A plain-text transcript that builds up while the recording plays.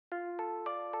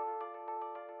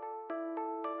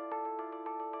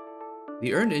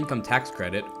The Earned Income Tax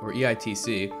Credit, or EITC,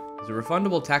 is a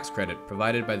refundable tax credit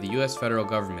provided by the U.S. federal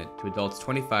government to adults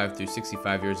 25 through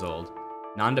 65 years old,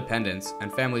 non-dependents,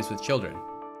 and families with children.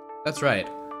 That's right,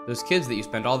 those kids that you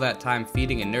spend all that time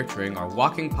feeding and nurturing are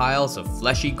walking piles of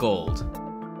fleshy gold.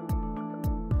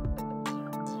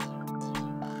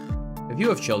 If you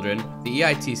have children, the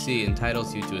EITC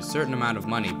entitles you to a certain amount of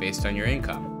money based on your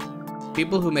income.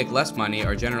 People who make less money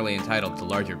are generally entitled to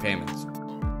larger payments.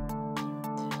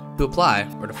 To apply,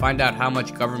 or to find out how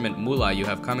much government moolah you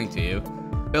have coming to you,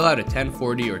 fill out a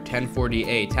 1040 or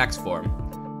 1040A tax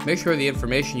form. Make sure the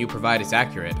information you provide is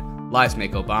accurate. Lies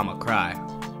make Obama cry.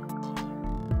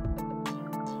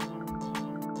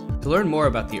 To learn more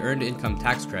about the Earned Income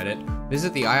Tax Credit,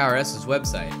 visit the IRS's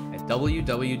website at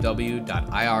www.irs.gov.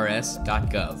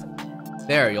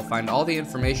 There, you'll find all the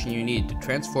information you need to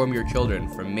transform your children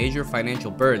from major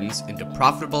financial burdens into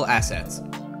profitable assets.